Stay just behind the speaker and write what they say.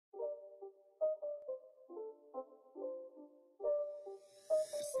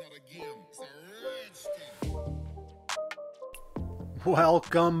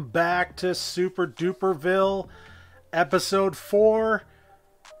Welcome back to Super-Duperville, episode 4.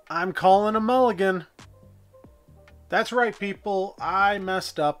 I'm calling a mulligan. That's right, people. I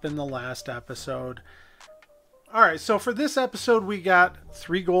messed up in the last episode. Alright, so for this episode, we got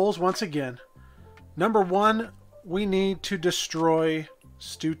 3 goals once again. Number 1, we need to destroy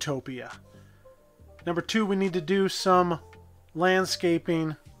Stewtopia. Number 2, we need to do some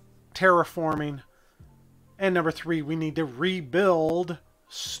landscaping, terraforming. And number 3, we need to rebuild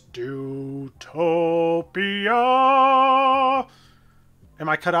Stewtopia. Am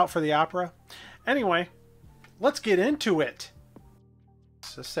I cut out for the opera? Anyway, let's get into it.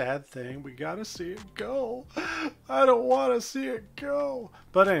 It's a sad thing. We gotta see it go. I don't want to see it go.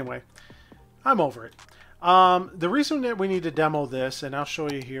 But anyway, I'm over it. The reason that we need to demo this, and I'll show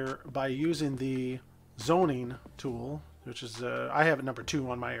you here by using the zoning tool, which is, I have it number 2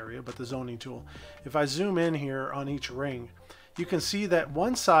 on my area, but the zoning tool. If I zoom in here on each ring, you can see that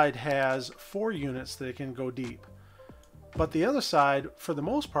one side has 4 units that can go deep. But the other side, for the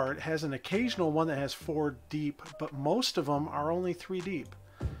most part, has an occasional one that has 4 deep, but most of them are only 3 deep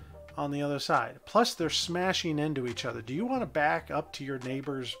on the other side. Plus, they're smashing into each other. Do you want to back up to your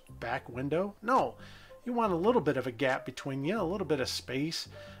neighbor's back window? No. You want a little bit of a gap between you, a little bit of space.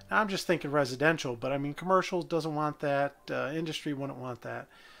 Now, I'm just thinking residential, but I mean, commercial doesn't want that. Industry wouldn't want that.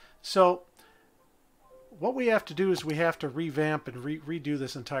 So, what we have to do is we have to revamp and redo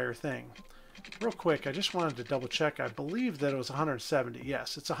this entire thing. Real quick, I just wanted to double check. I believe that it was 170.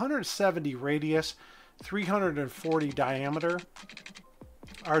 Yes, it's 170 radius, 340 diameter.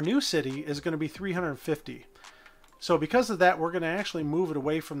 Our new city is going to be 350. So because of that, we're going to actually move it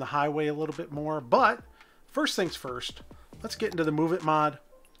away from the highway a little bit more. But first things first, let's get into the Move It mod.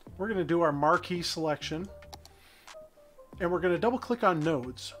 We're going to do our marquee selection. And we're going to double click on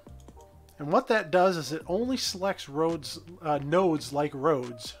nodes. And what that does is it only selects roads, nodes like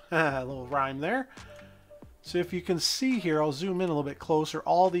roads. A little rhyme there. So if you can see here, I'll zoom in a little bit closer.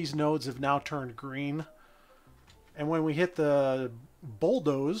 All these nodes have now turned green. And when we hit the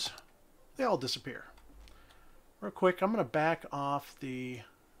bulldoze, they all disappear. Real quick, I'm going to back off the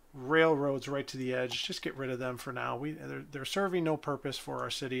railroads right to the edge. Just get rid of them for now. They're serving no purpose for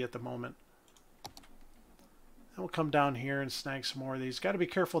our city at the moment. And we'll come down here and snag some more of these. Got to be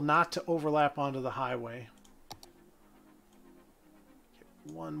careful not to overlap onto the highway.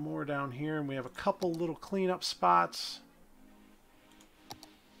 Get one more down here, and we have a couple little cleanup spots.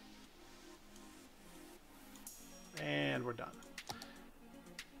 And we're done.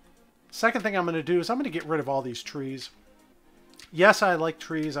 Second thing I'm going to do is I'm going to get rid of all these trees. Yes, I like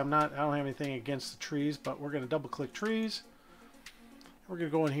trees. I don't have anything against the trees, but we're going to double click trees. We're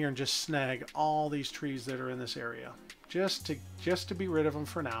going to go in here and just snag all these trees that are in this area. Just to be rid of them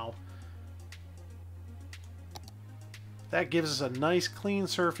for now. That gives us a nice clean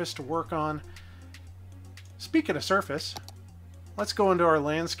surface to work on. Speaking of surface, let's go into our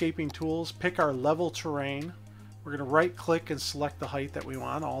landscaping tools, pick our level terrain. We're going to right click and select the height that we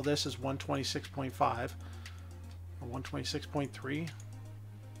want. All this is 126.5 or 126.3,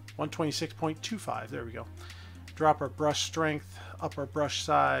 126.25. There we go. Drop our brush strength, up our brush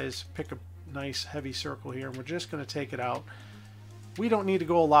size, pick a nice heavy circle here, and we're just going to take it out. We don't need to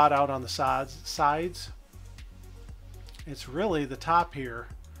go a lot out on the sides. It's really the top here.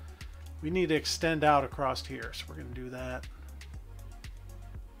 We need to extend out across here, so we're going to do that.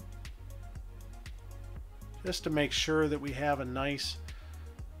 Just to make sure that we have a nice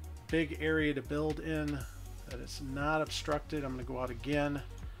big area to build in, that it's not obstructed. I'm going to go out again.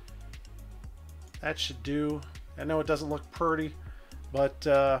 That should do. I know it doesn't look pretty,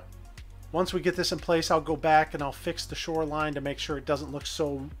 but once we get this in place, I'll go back and I'll fix the shoreline to make sure it doesn't look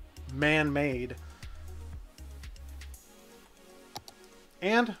so man-made.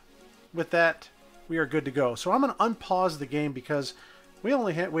 And with that, we are good to go. So I'm going to unpause the game because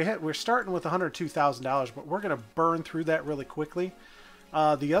we're starting with $102,000, but we're going to burn through that really quickly.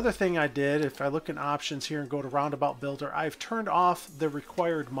 The other thing I did, if I look in options here and go to Roundabout Builder, I've turned off the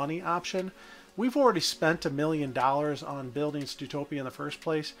required money option. We've already spent $1 million on building Stewtopia in the first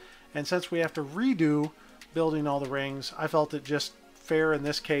place, and since we have to redo building all the rings, I felt it just fair in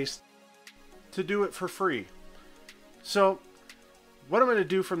this case to do it for free. So what I'm going to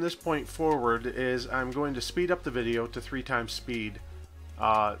do from this point forward is I'm going to speed up the video to 3 times speed.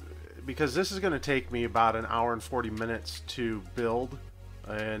 Because this is going to take me about 1 hour and 40 minutes to build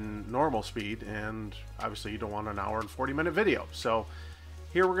in normal speed, and obviously you don't want an 1 hour and 40 minute video. So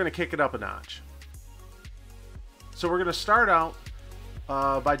here we're going to kick it up a notch. So we're going to start out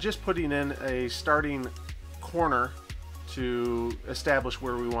by just putting in a starting corner to establish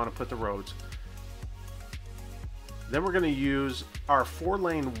where we want to put the roads. Then we're going to use our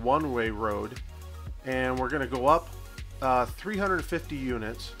 4-lane one-way road, and we're going to go up 350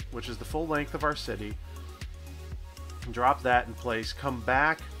 units, which is the full length of our city, and drop that in place, come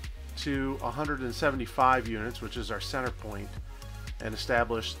back to 175 units, which is our center point, and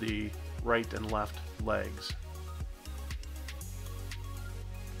establish the right and left legs.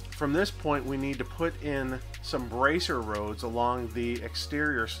 From this point, we need to put in some bracer roads along the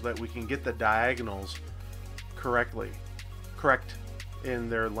exterior so that we can get the diagonals correct in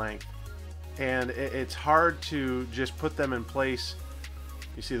their length. And it's hard to just put them in place.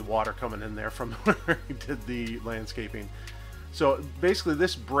 You see the water coming in there from where we did the landscaping. So basically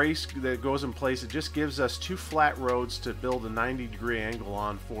this brace that goes in place, it just gives us 2 flat roads to build a 90-degree angle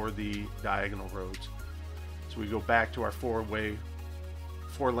on for the diagonal roads. So we go back to our 4-lane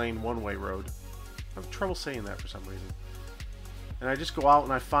one-way road. I have trouble saying that for some reason. And I just go out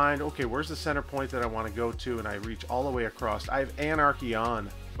and I find, okay, where's the center point that I want to go to, and I reach all the way across. I have anarchy on,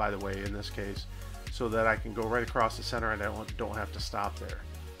 by the way, in this case, so that I can go right across the center and I don't have to stop there.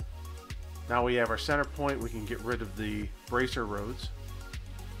 Now we have our center point. We can get rid of the bracer roads.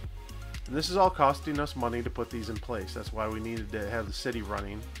 And this is all costing us money to put these in place. That's why we needed to have the city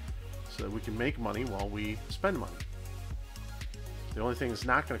running, so that we can make money while we spend money. The only thing that's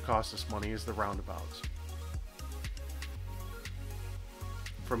not going to cost us money is the roundabouts.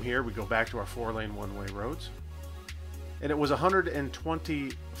 From here we go back to our 4-lane one-way roads, and it was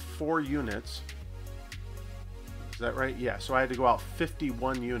 124 units. Is that right? Yeah, so I had to go out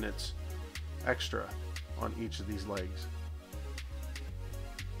 51 units extra on each of these legs.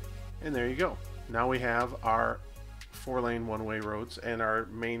 And there you go. Now we have our 4-lane one-way roads and our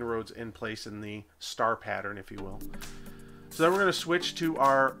main roads in place in the star pattern, if you will. So then we're going to switch to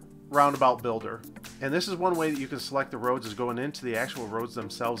our roundabout builder. And this is one way that you can select the roads, is going into the actual roads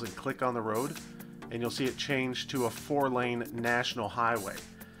themselves and click on the road, and you'll see it change to a 4-lane national highway.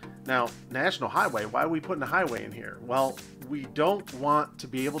 Now, national highway, why are we putting a highway in here? Well, we don't want to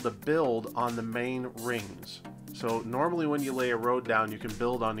be able to build on the main rings. So normally when you lay a road down, you can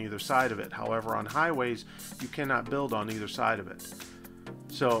build on either side of it. However, on highways, you cannot build on either side of it.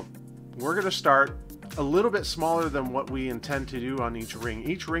 So we're going to start a little bit smaller than what we intend to do on each ring.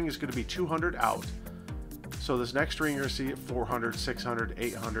 Each ring is going to be 200 out. So this next ring you're going to see at 400, 600,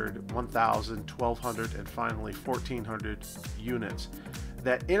 800, 1000, 1200, and finally 1400 units.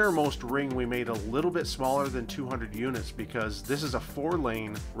 That innermost ring we made a little bit smaller than 200 units because this is a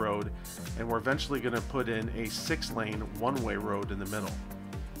 4-lane road, and we're eventually going to put in a 6-lane one-way road in the middle.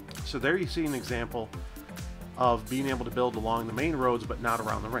 So there you see an example of being able to build along the main roads but not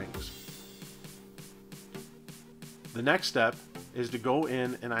around the rings. The next step is to go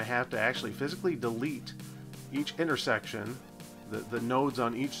in, and I have to actually physically delete each intersection, the nodes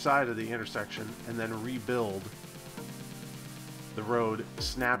on each side of the intersection, and then rebuild the road,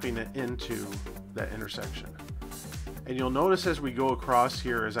 snapping it into that intersection. And you'll notice as we go across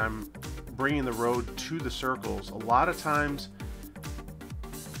here, as I'm bringing the road to the circles, a lot of times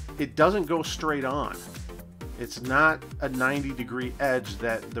it doesn't go straight on. It's not a 90-degree edge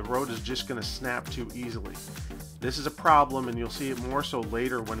that the road is just going to snap to easily. This is a problem, and you'll see it more so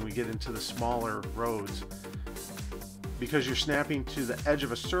later when we get into the smaller roads. Because you're snapping to the edge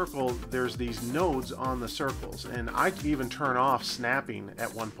of a circle, there's these nodes on the circles, and I can even turn off snapping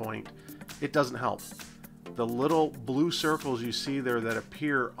at one point. It doesn't help. The little blue circles you see there that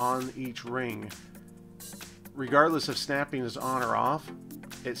appear on each ring, regardless if snapping is on or off,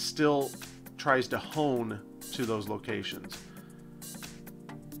 it still tries to hone to those locations.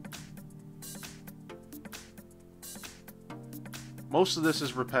 Most of this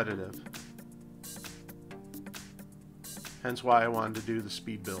is repetitive. Hence why I wanted to do the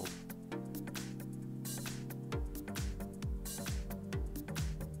speed build.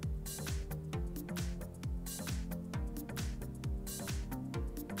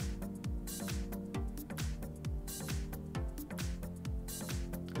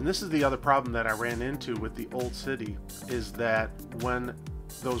 And this is the other problem that I ran into with the old city, is that when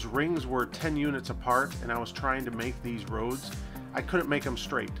those rings were 10 units apart and I was trying to make these roads, I couldn't make them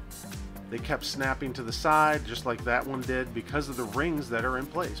straight. They kept snapping to the side, just like that one did, because of the rings that are in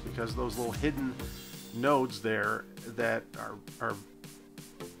place, because those little hidden nodes there that are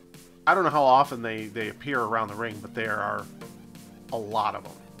I don't know how often they appear around the ring, but there are a lot of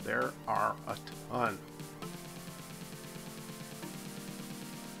them. There are a ton.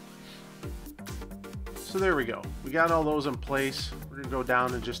 So there we go. We got all those in place. We're going to go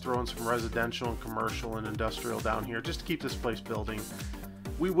down and just throw in some residential and commercial and industrial down here just to keep this place building.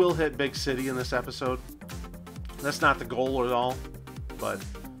 We will hit big city in this episode. That's not the goal at all, but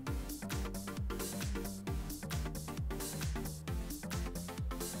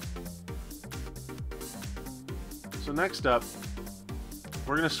so next up,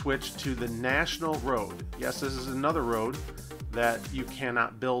 we're going to switch to the National Road. Yes, this is another road that you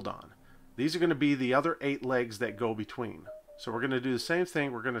cannot build on. These are going to be the other 8 legs that go between. So we're going to do the same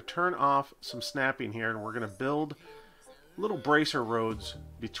thing. We're going to turn off some snapping here, and we're going to build little bracer roads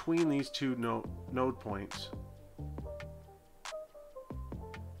between these two node points.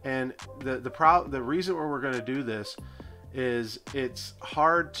 And the reason why we're going to do this is it's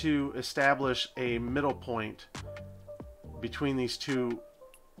hard to establish a middle point between these two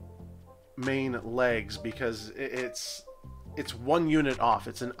main legs because it's 1 unit off.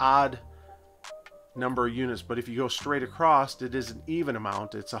 It's an odd number of units, but if you go straight across, it is an even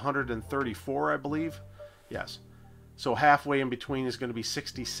amount. It's 134, I believe. Yes. So halfway in between is going to be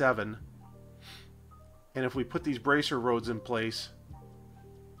 67. And if we put these bracer roads in place,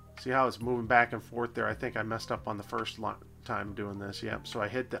 see how it's moving back and forth there? I think I messed up on the first time doing this. Yep. So I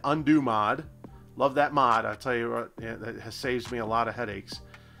hit the undo mod. Love that mod. I tell you what, yeah, that has saves me a lot of headaches,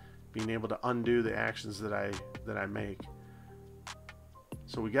 being able to undo the actions that I make.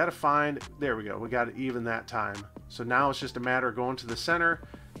 So we got to find, there we go, we got it even that time. So now it's just a matter of going to the center,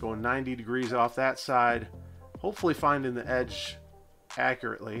 going 90 degrees off that side, hopefully finding the edge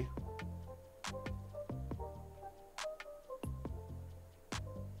accurately.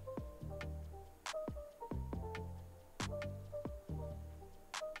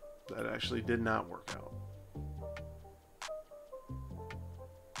 That actually did not work out.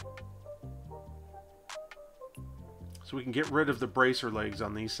 So we can get rid of the bracer legs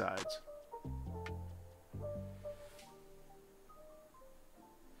on these sides.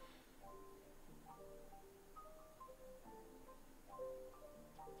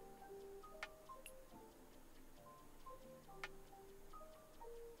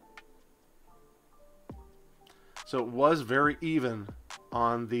 So it was very even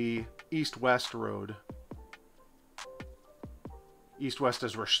on the east-west road. East-west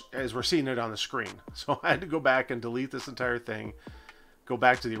as we're seeing it on the screen. So I had to go back and delete this entire thing, go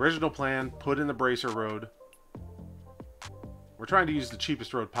back to the original plan, put in the bracer road. We're trying to use the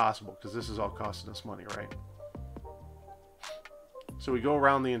cheapest road possible because this is all costing us money, right? So we go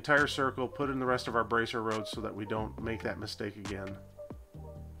around the entire circle, put in the rest of our bracer roads so that we don't make that mistake again.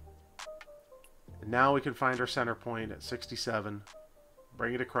 And now we can find our center point at 67,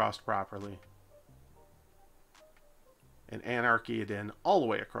 bring it across properly, and anarchy it in all the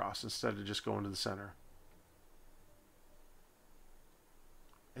way across instead of just going to the center.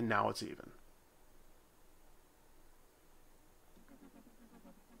 And now it's even.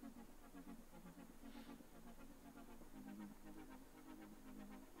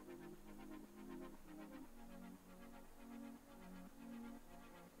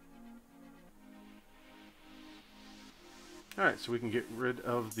 Alright, so we can get rid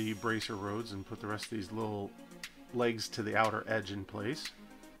of the bracer roads and put the rest of these little legs to the outer edge in place.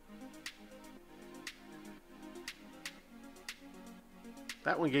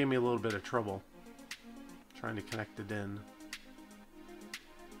 That one gave me a little bit of trouble trying to connect it in.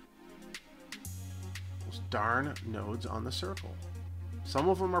 Those darn nodes on the circle. Some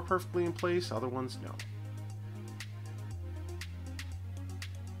of them are perfectly in place, other ones no.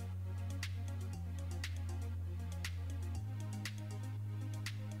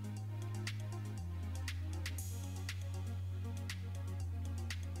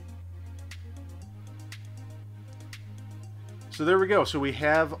 So there we go. So we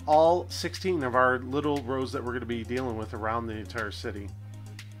have all 16 of our little roads that we're going to be dealing with around the entire city.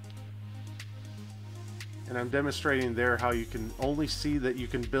 And I'm demonstrating there how you can only see that you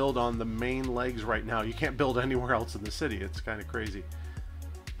can build on the main legs right now. You can't build anywhere else in the city. It's kind of crazy.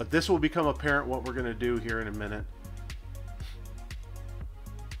 But this will become apparent what we're going to do here in a minute.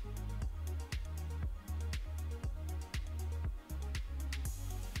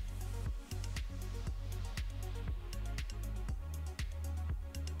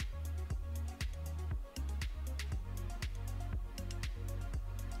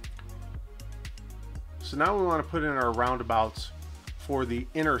 So now we want to put in our roundabouts for the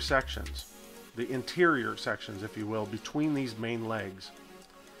intersections, the interior sections, if you will, between these main legs.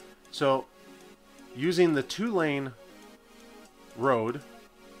 So using the 2-lane road,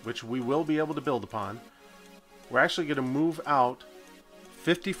 which we will be able to build upon, we're actually going to move out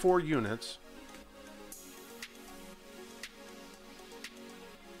 54 units.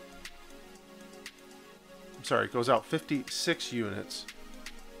 I'm sorry, it goes out 56 units.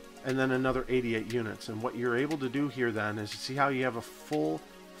 And then another 88 units. And what you're able to do here then is see how you have a full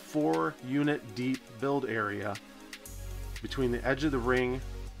 4-unit deep build area between the edge of the ring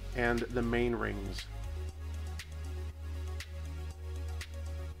and the main rings.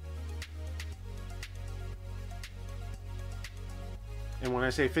 And when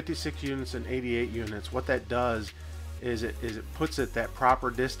I say 56 units and 88 units, what that does is it puts it that proper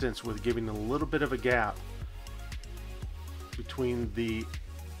distance with giving a little bit of a gap between the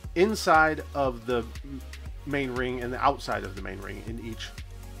inside of the main ring and the outside of the main ring in each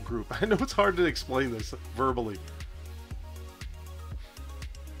group. I know it's hard to explain this verbally.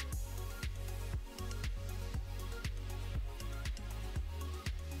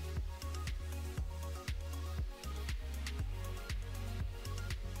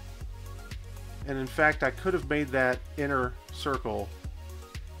 And in fact, I could have made that inner circle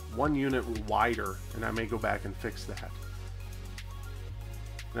 1 unit wider, and I may go back and fix that.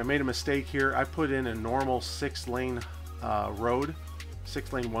 And I made a mistake here. I put in a normal 6-lane road,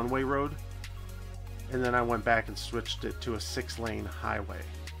 6-lane one-way road, and then I went back and switched it to a 6-lane highway.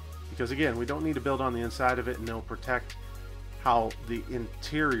 Because again, we don't need to build on the inside of it, and it'll protect how the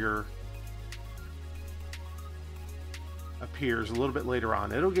interior appears a little bit later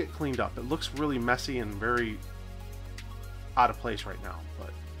on. It'll get cleaned up. It looks really messy and very out of place right now.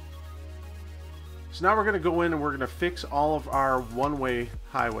 But so now we're going to go in and we're going to fix all of our one-way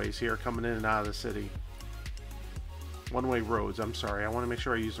highways here coming in and out of the city. One-way roads, I'm sorry. I want to make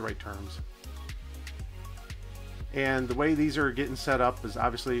sure I use the right terms. And the way these are getting set up is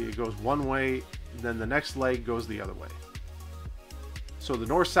obviously it goes one way, then the next leg goes the other way. So the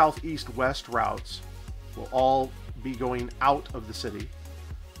north, south, east, west routes will all be going out of the city,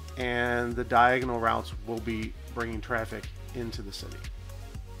 and the diagonal routes will be bringing traffic into the city.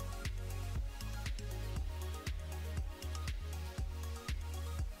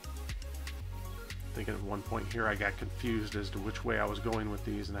 Thinking at one point here I got confused as to which way I was going with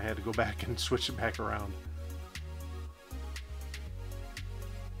these, and I had to go back and switch it back around.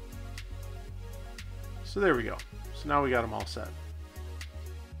 So there we go. So now we got them all set.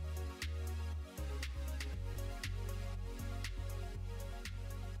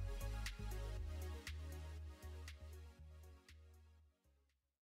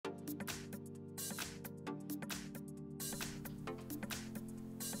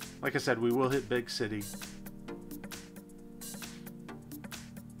 Like I said, we will hit big city.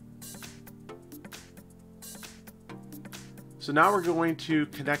 So now we're going to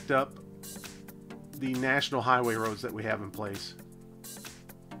connect up the national highway roads that we have in place.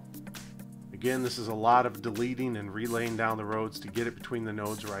 Again, this is a lot of deleting and relaying down the roads to get it between the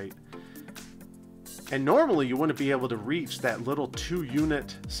nodes right. And normally you wouldn't be able to reach that little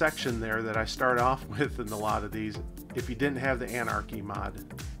 2-unit section there that I start off with in a lot of these if you didn't have the Anarchy mod,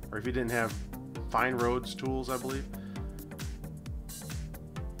 or if you didn't have Fine Roads tools, I believe,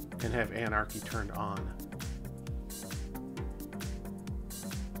 and have Anarchy turned on.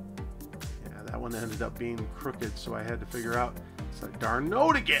 Yeah, that one ended up being crooked, so I had to figure out, it's that darn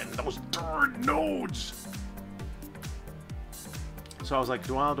node again, those darn nodes! So I was like,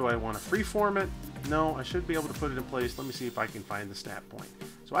 well, do I want to freeform it? No, I should be able to put it in place. Let me see if I can find the snap point.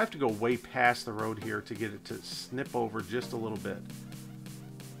 So I have to go way past the road here to get it to snip over just a little bit.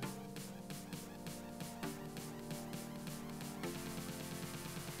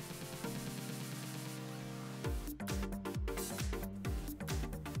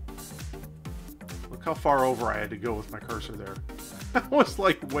 Look how far over I had to go with my cursor there. I was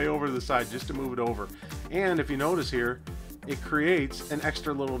like way over to the side just to move it over. And if you notice here, it creates an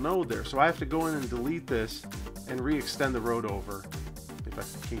extra little node there. So I have to go in and delete this and re-extend the road over if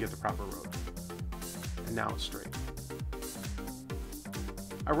I can get the proper road. And now it's straight.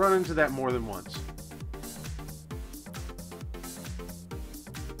 I run into that more than once.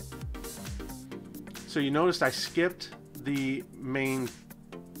 So you noticed I skipped the main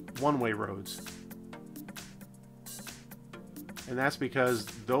one-way roads. And that's because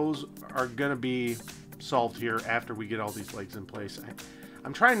those are going to be solved here after we get all these legs in place.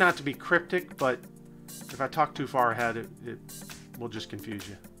 I'm trying not to be cryptic, but if I talk too far ahead, it will just confuse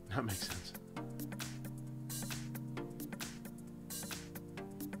you. That makes sense.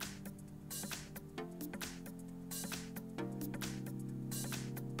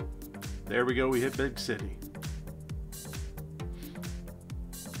 There we go, we hit big city.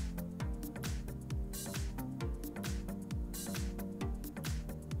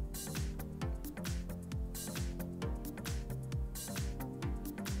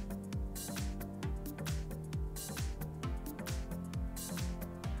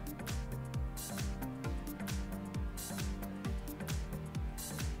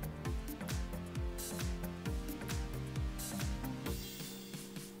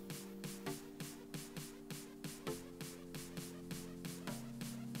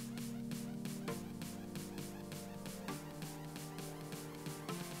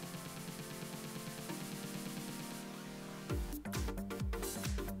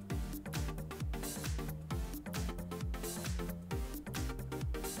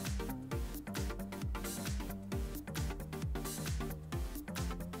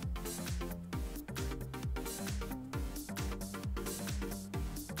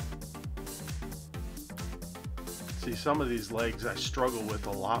 See, some of these legs I struggle with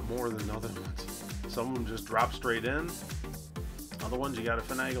a lot more than other ones. Some of them just drop straight in. Other ones you gotta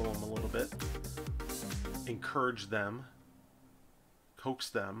finagle them a little bit. Encourage them.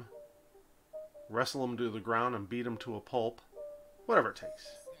 Coax them. Wrestle them to the ground and beat them to a pulp. Whatever it takes.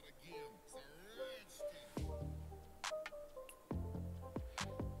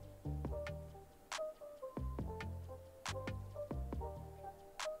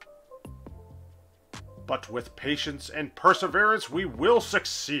 But with patience and perseverance, we will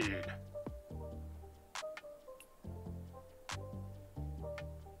succeed.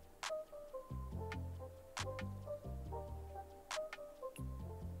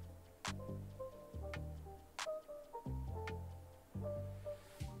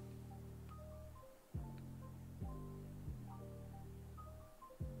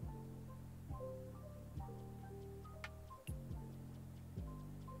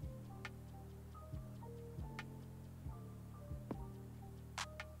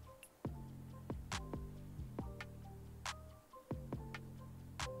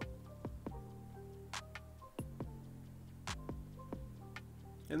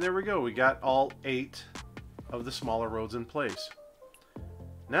 And there we go. We got all 8 of the smaller roads in place.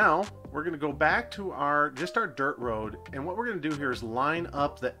 Now we're going to go back to our dirt road, and what we're going to do here is line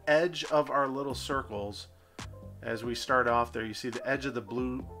up the edge of our little circles. As we start off there, you see the edge of the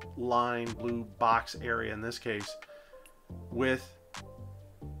blue line, blue box area in this case, with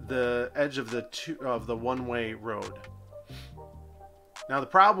the edge of the one-way road. Now the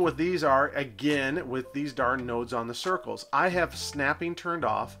problem with these are, again, with these darn nodes on the circles. I have snapping turned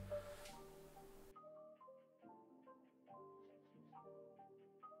off.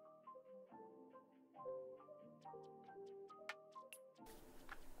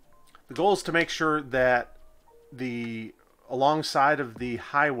 The goal is to make sure that alongside of the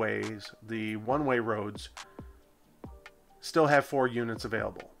highways, the one-way roads, still have 4 units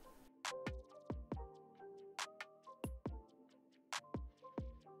available.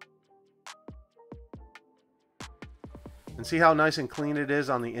 And see how nice and clean it is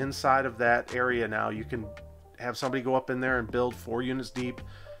on the inside of that area now. You can have somebody go up in there and build 4 units deep,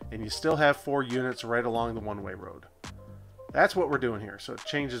 and you still have 4 units right along the one-way road. That's what we're doing here. So it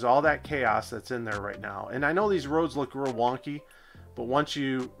changes all that chaos that's in there right now. And I know these roads look real wonky, but once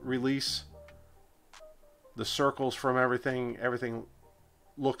you release the circles from everything, everything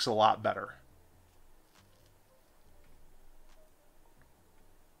looks a lot better.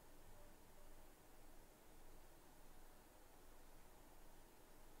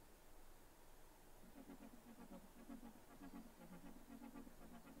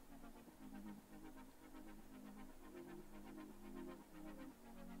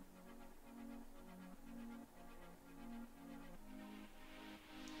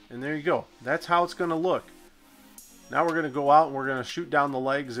 And there you go. That's how it's going to look. Now we're going to go out and we're going to shoot down the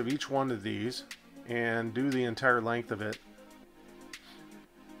legs of each one of these and do the entire length of it.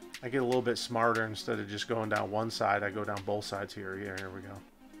 I get a little bit smarter. Instead of just going down one side, I go down both sides here. Yeah, here we go.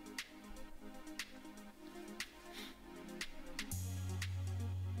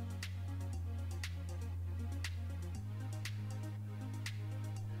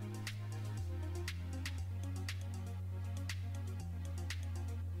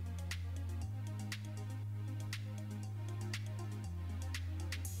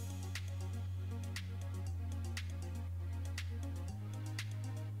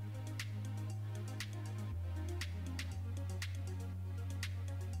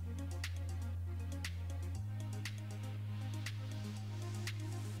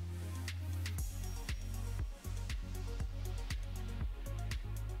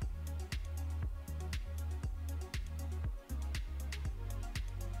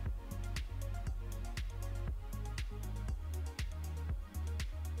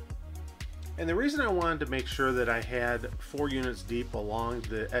 And the reason I wanted to make sure that I had 4 units deep along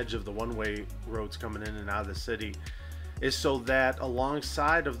the edge of the one-way roads coming in and out of the city is so that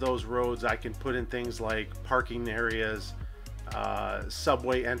alongside of those roads I can put in things like parking areas,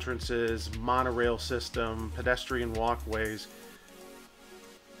 subway entrances, monorail system, pedestrian walkways.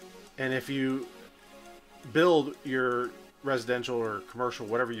 And if you build your residential or commercial,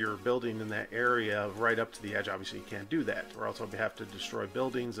 whatever you're building in that area right up to the edge, obviously you can't do that, or else you'll have to destroy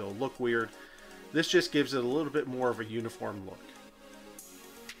buildings. It'll look weird. This just gives it a little bit more of a uniform look.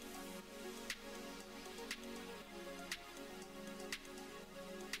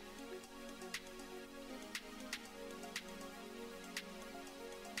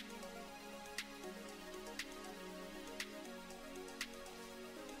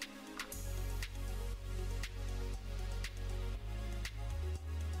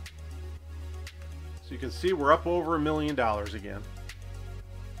 So you can see we're up over $1 million again.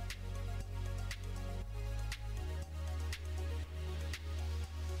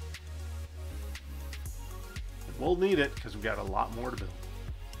 We'll need it because we've got a lot more to build.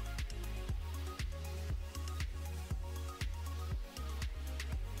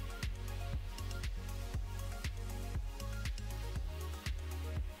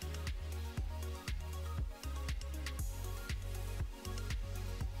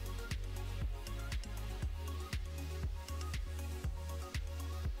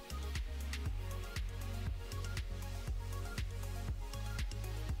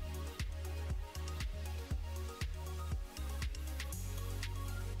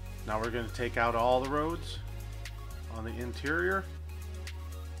 Now we're going to take out all the roads on the interior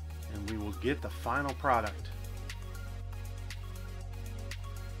and we will get the final product.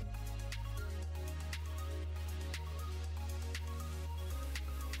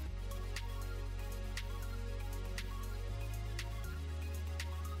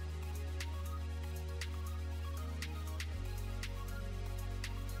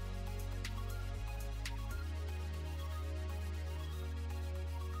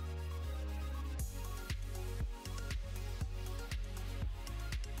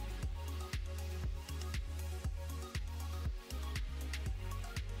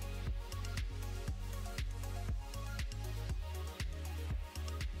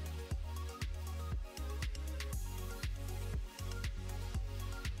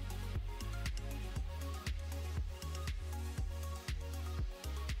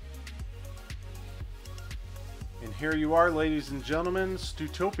 And here you are, ladies and gentlemen,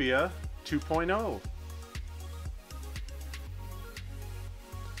 Stewtopia 2.0.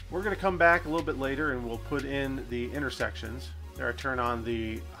 We're going to come back a little bit later and we'll put in the intersections. There, I turn on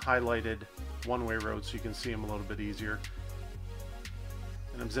the highlighted one-way road so you can see them a little bit easier.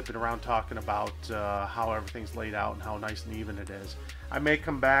 And I'm zipping around talking about how everything's laid out and how nice and even it is. I may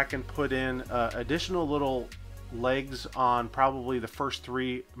come back and put in additional little legs on probably the first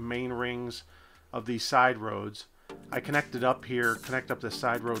 3 main rings of these side roads. I connected up here, connect up this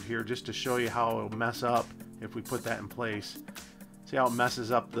side road here just to show you how it'll mess up if we put that in place. See how it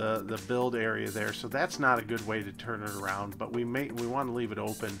messes up the build area there. So that's not a good way to turn it around, but we want to leave it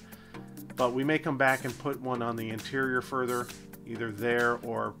open. But we may come back and put one on the interior further, either there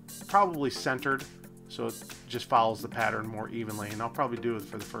or probably centered, so it just follows the pattern more evenly. And I'll probably do it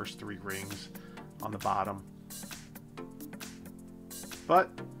for the first 3 rings on the bottom. But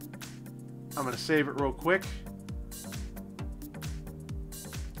I'm going to save it real quick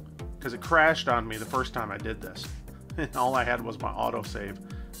because it crashed on me the first time I did this. And all I had was my autosave,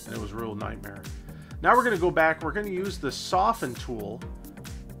 and it was a real nightmare. Now we're going to go back. We're going to use the soften tool,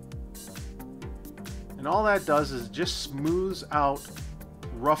 and all that does is just smooths out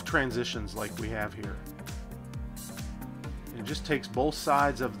rough transitions like we have here. It just takes both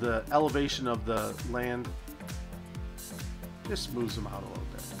sides of the elevation of the land, just smooths them out a little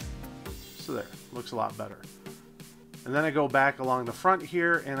bit. So there, looks a lot better. And then I go back along the front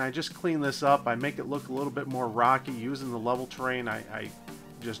here and I just clean this up. I make it look a little bit more rocky using the level terrain. I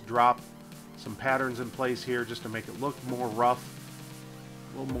just drop some patterns in place here just to make it look more rough,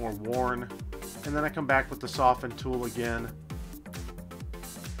 a little more worn. And then I come back with the soften tool again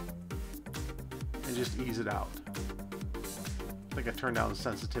and just ease it out. I think I turned down the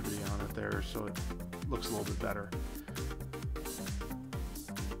sensitivity on it there so it looks a little bit better.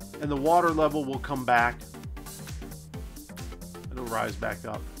 And the water level will come back. It'll rise back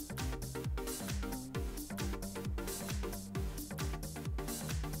up.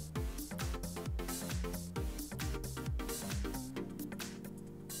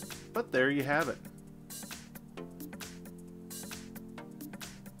 But there you have it.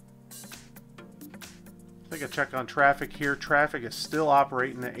 I think I check on traffic here. Traffic is still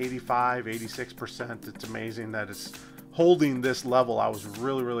operating at 85, 86%. It's amazing that it's holding this level. I was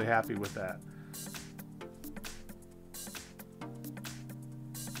really happy with that.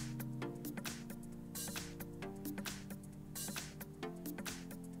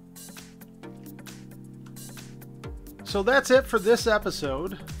 So that's it for this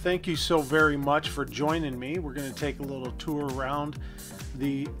episode. Thank you so very much for joining me. We're going to take a little tour around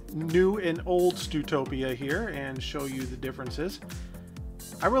the new and old Stewtopia here and show you the differences.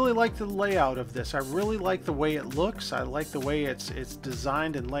 I really like the layout of this. I really like the way it looks. I like the way it's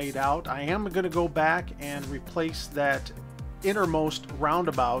designed and laid out. I am going to go back and replace that innermost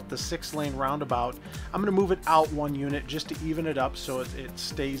roundabout, the 6-lane roundabout. I'm going to move it out 1 unit just to even it up so it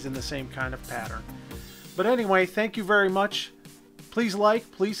stays in the same kind of pattern. But anyway, thank you very much. Please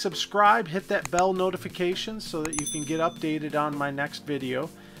like, please subscribe, hit that bell notification so that you can get updated on my next video.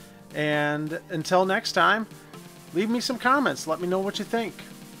 And until next time, leave me some comments. Let me know what you think.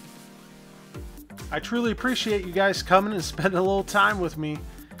 I truly appreciate you guys coming and spending a little time with me.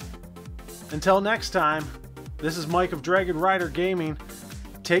 Until next time, this is Mike of Dragon Rider Gaming.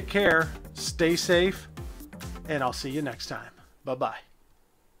 Take care, stay safe, and I'll see you next time. Bye-bye.